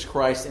Jesus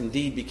Christ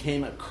indeed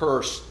became a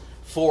curse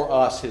for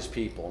us, his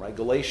people. Right?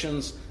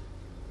 Galatians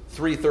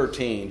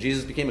 3:13.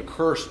 Jesus became a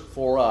curse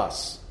for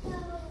us.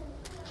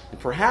 And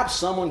perhaps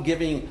someone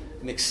giving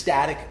an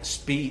ecstatic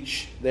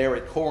speech there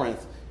at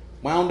Corinth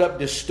wound up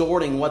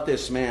distorting what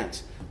this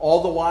meant,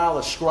 all the while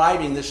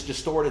ascribing this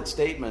distorted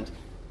statement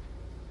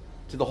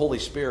to the Holy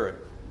Spirit,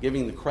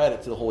 giving the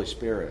credit to the Holy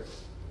Spirit.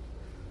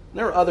 And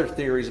there are other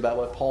theories about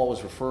what Paul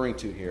was referring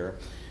to here,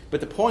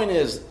 but the point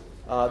is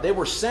they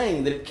were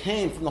saying that it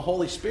came from the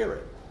Holy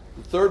Spirit,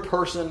 the third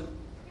person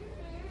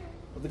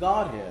of the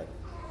Godhead.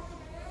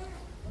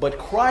 But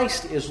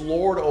Christ is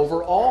Lord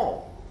over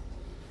all.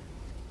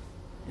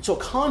 And so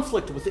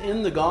conflict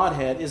within the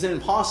Godhead is an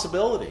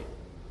impossibility.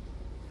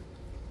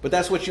 But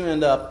that's what you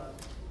end up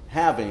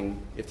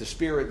having if the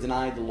Spirit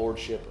denied the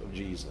lordship of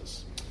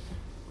Jesus.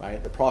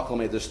 Right?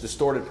 This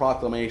distorted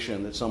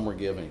proclamation that some were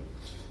giving.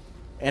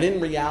 And in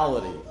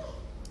reality,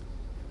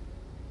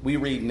 we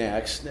read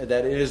next that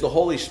it is the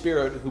Holy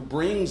Spirit who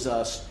brings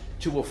us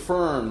to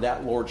affirm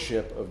that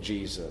lordship of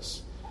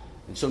Jesus.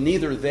 And so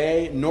neither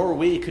they nor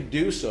we could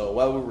do so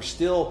while we were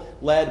still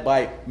led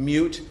by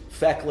mute,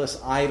 feckless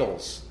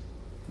idols.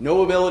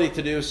 No ability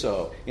to do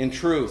so in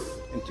truth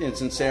and in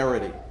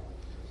sincerity.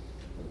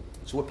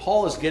 So what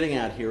Paul is getting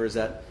at here is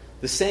that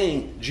the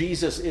saying,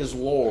 Jesus is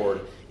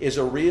Lord, is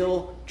a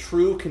real,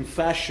 true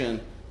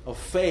confession of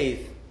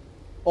faith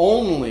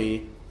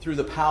only through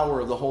the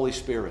power of the Holy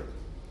Spirit.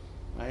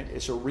 Right?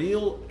 It's a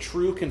real,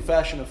 true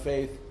confession of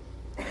faith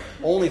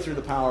only through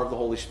the power of the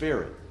Holy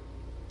Spirit.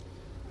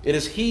 It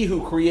is He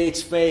who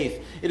creates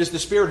faith. It is the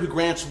Spirit who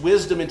grants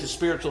wisdom into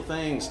spiritual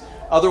things,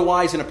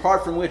 otherwise and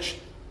apart from which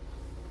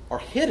are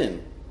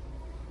hidden.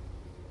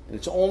 And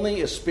it's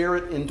only a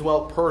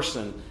Spirit-indwelt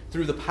person,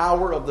 through the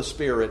power of the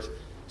Spirit,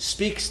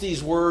 speaks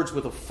these words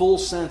with a full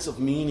sense of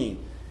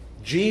meaning.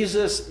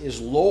 Jesus is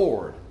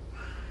Lord.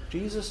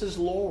 Jesus is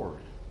Lord.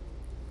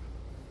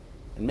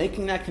 And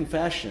making that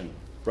confession,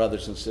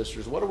 brothers and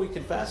sisters, what are we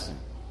confessing?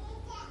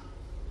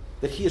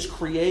 That He is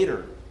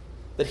Creator,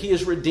 that He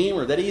is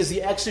Redeemer, that He is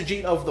the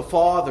exegete of the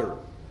Father.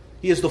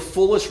 He is the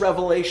fullest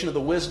revelation of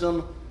the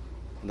wisdom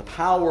and the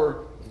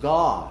power of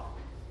God.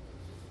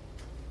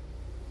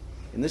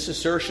 And this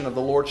assertion of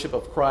the Lordship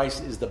of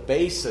Christ is the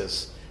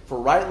basis for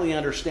rightly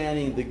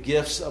understanding the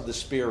gifts of the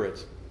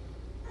Spirit,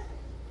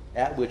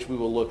 at which we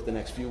will look the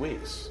next few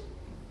weeks.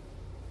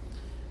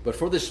 But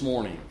for this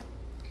morning,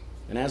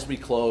 and as we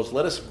close,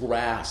 let us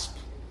grasp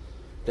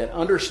that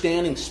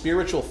understanding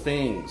spiritual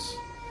things,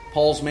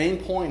 Paul's main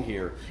point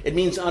here, it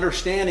means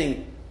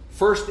understanding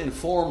first and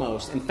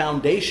foremost and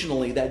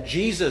foundationally that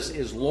Jesus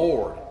is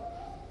Lord.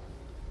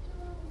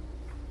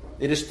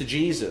 It is to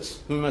Jesus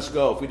whom we must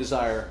go if we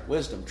desire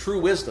wisdom. True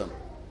wisdom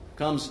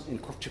comes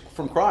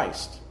from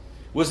Christ.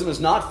 Wisdom is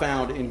not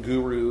found in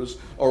gurus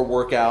or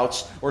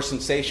workouts or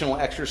sensational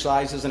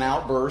exercises and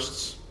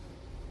outbursts.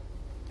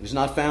 It is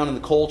not found in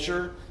the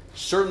culture,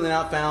 certainly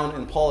not found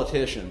in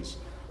politicians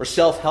or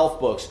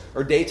self-help books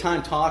or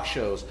daytime talk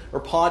shows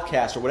or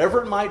podcasts or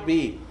whatever it might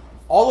be.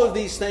 All of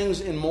these things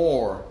and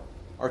more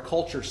our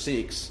culture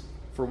seeks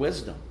for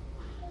wisdom.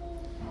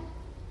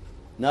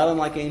 Not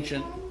unlike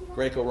ancient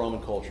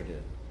Greco-Roman culture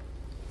did.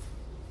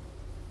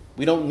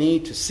 We don't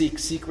need to seek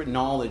secret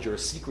knowledge or a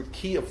secret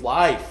key of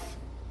life.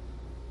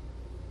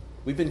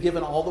 We've been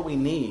given all that we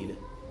need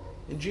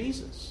in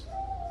Jesus.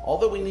 All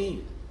that we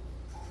need.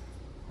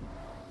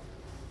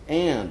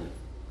 And,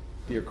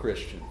 dear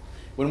Christian,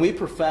 when we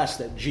profess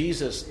that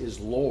Jesus is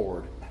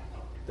Lord,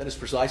 that is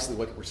precisely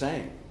what we're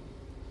saying.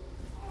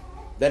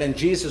 That in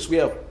Jesus we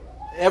have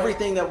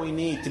everything that we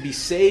need to be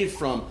saved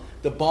from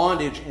the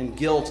bondage and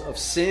guilt of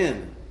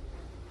sin.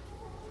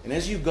 And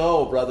as you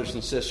go, brothers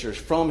and sisters,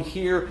 from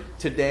here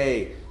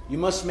today, you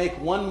must make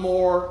one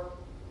more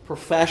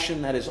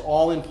profession that is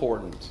all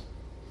important.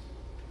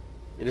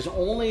 It is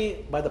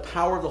only by the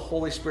power of the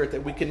Holy Spirit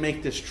that we can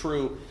make this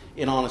true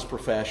and honest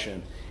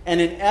profession. And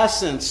in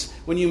essence,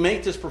 when you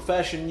make this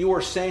profession, you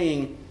are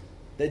saying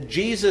that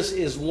Jesus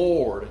is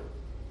Lord.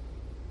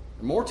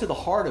 And more to the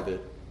heart of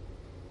it,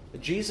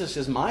 that Jesus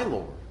is my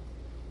Lord.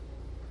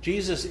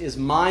 Jesus is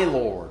my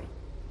Lord.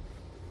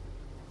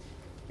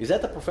 Is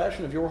that the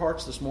profession of your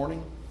hearts this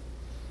morning?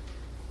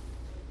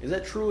 Is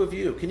that true of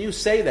you? Can you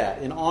say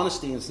that in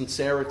honesty and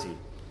sincerity?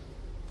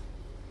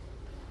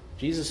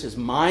 Jesus is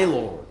my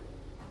Lord.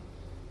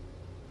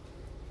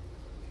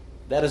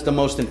 That is the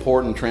most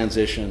important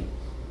transition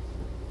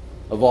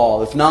of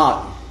all. If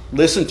not,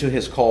 listen to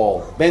His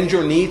call. Bend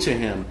your knee to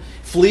Him.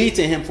 Flee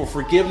to Him for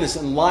forgiveness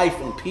and life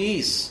and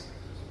peace.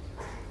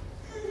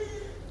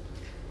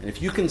 And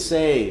if you can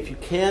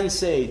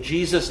say,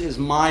 Jesus is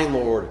my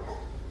Lord,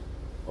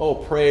 oh,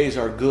 praise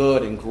our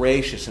good and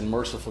gracious and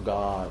merciful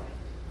God.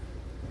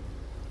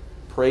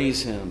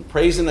 Praise Him.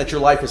 Praise Him that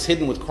your life is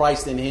hidden with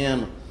Christ in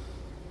Him.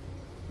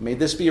 May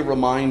this be a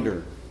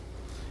reminder.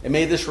 And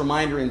may this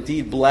reminder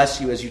indeed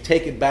bless you as you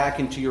take it back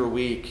into your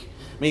week.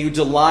 May you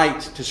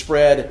delight to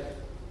spread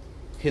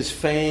His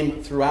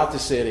fame throughout the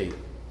city.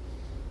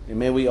 And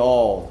may we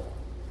all,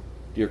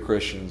 dear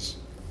Christians,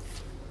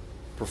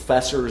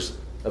 professors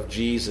of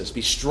Jesus,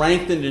 be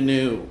strengthened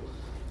anew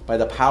by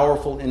the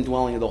powerful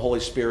indwelling of the Holy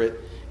Spirit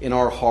in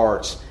our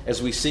hearts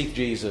as we seek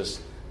Jesus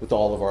with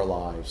all of our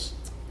lives.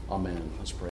 Amen. Let's pray.